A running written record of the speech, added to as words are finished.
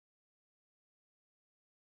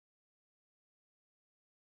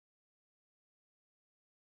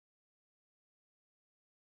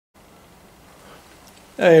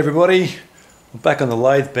Hey everybody, I'm back on the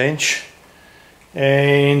lathe bench,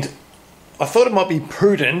 and I thought it might be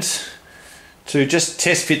prudent to just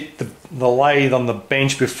test fit the lathe on the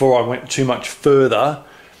bench before I went too much further,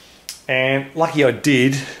 and lucky I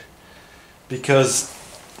did, because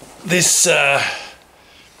this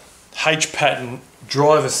H-pattern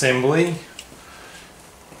drive assembly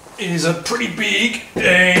is a pretty big,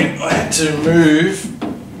 and I had to move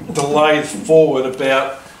the lathe forward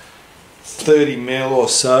about 30 mil or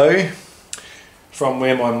so from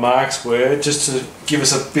where my marks were, just to give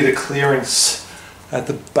us a bit of clearance at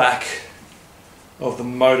the back of the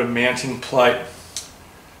motor mounting plate.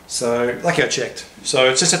 So lucky I checked.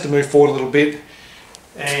 So it's just had to move forward a little bit,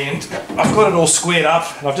 and I've got it all squared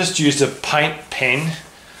up, and I've just used a paint pen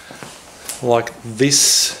like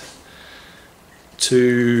this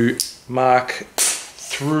to mark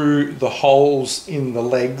through the holes in the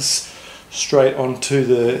legs straight onto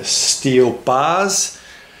the steel bars,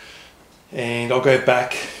 and I'll go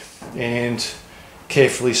back and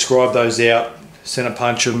carefully scribe those out, center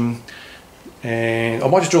punch them, and I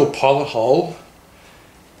might just drill a pilot hole,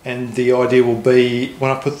 and the idea will be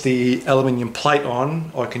when I put the aluminium plate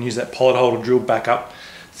on, I can use that pilot hole to drill back up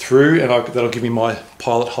through, and that'll give me my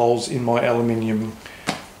pilot holes in my aluminium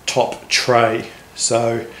top tray.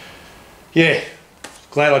 So yeah,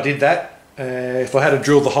 glad I did that. If I had to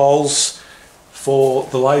drill the holes for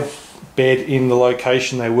the lathe bed in the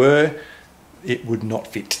location they were, it would not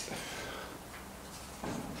fit.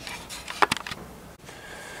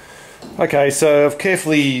 Okay, so I've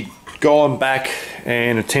carefully gone back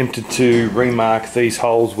and attempted to remark these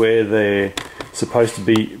holes where they're supposed to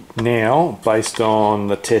be now, based on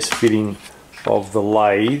the test fitting of the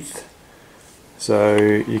lathe. So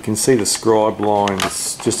you can see the scribe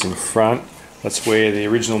lines just in front. That's where the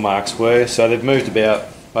original marks were. So they've moved about,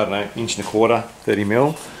 I don't know, 1.25 inches, 30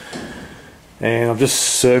 mil. And I've just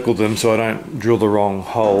circled them so I don't drill the wrong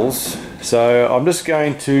holes. So I'm just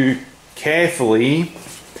going to carefully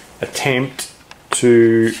attempt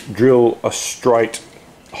to drill a straight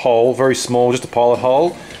hole, very small, just a pilot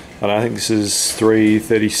hole. And I think this is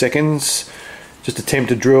 3/32. Just attempt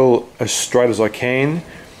to drill as straight as I can.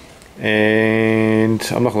 And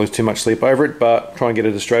I'm not going to lose too much sleep over it, but try and get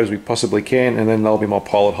it as straight as we possibly can, and then they'll be my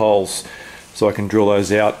pilot holes, so I can drill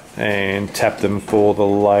those out and tap them for the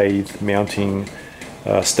lathe mounting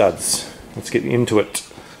studs. Let's get into it.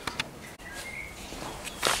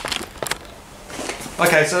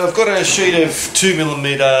 Okay, so I've got a sheet of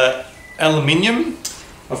 2mm aluminium.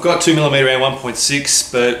 I've got 2mm around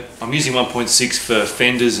 1.6, but I'm using 1.6 for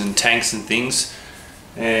fenders and tanks and things.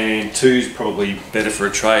 And 2 is probably better for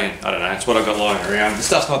a tray. I don't know, it's what I've got lying around. The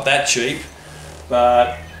stuff's not that cheap,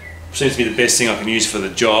 but seems to be the best thing I can use for the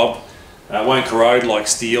job. It won't corrode like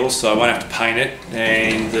steel, so I won't have to paint it.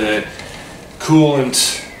 And the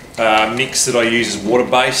coolant mix that I use is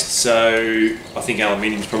water-based, so I think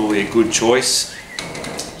aluminium is probably a good choice.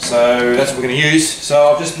 So that's what we're going to use.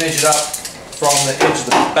 So I've just measured up from the edge of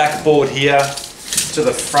the backboard here to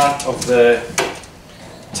the front of the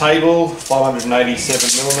table,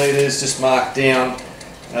 587mm, just marked down.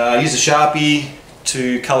 Use a Sharpie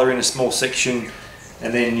to colour in a small section,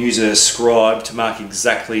 and then use a scribe to mark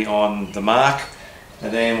exactly on the mark.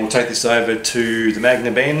 And then we'll take this over to the Magna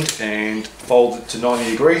bend and fold it to 90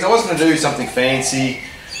 degrees. I was going to do something fancy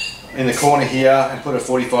in the corner here and put a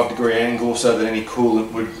 45-degree angle so that any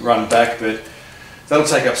coolant would run back, but that'll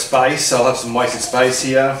take up space, so I'll have some wasted space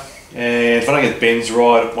here. And if I don't get the bends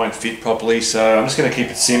right, it won't fit properly, so I'm just going to keep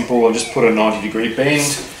it simple. I'll just put a 90-degree bend.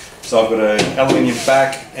 So I've got an aluminium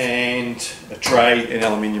back and a tray in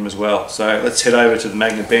aluminium as well. So let's head over to the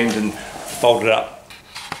Magna bend and fold it up.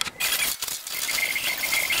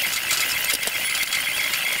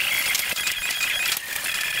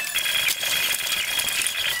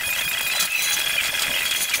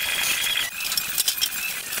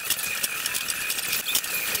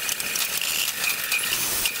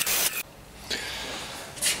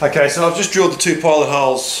 Okay, so I've just drilled the 2 pilot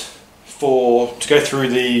holes to go through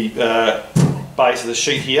the base of the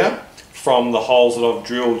sheet here from the holes that I've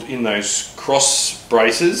drilled in those cross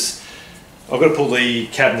braces. I've got to pull the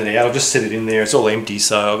cabinet out. I've just set it in there. It's all empty,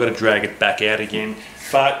 so I've got to drag it back out again.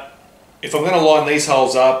 But if I'm going to line these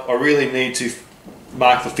holes up, I really need to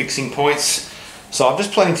mark the fixing points. So I'm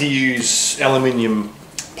just planning to use aluminium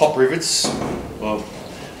pop rivets, well,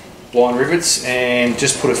 blind rivets, and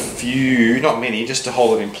just put a few, not many, just to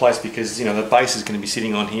hold it in place, because you know the base is going to be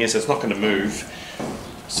sitting on here, so it's not going to move.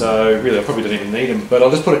 So really I probably don't even need them, but I'll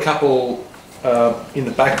just put a couple in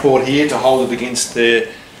the backboard here to hold it against the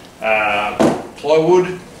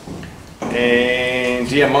plywood, and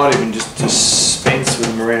yeah, I might even just dispense with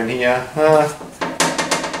them around here.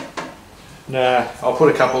 Nah, I'll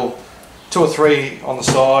put a couple, 2 or 3 on the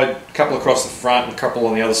side, a couple across the front and a couple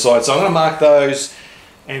on the other side. So I'm going to mark those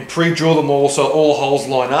and pre-drill them all so all the holes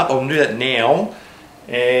line up. I'm going to do that now,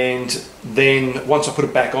 and then once I put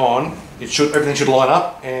it back on, everything should line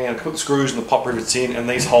up, and I can put the screws and the pop rivets in, and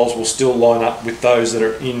these holes will still line up with those that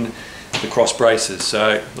are in the cross braces.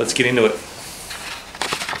 So let's get into it.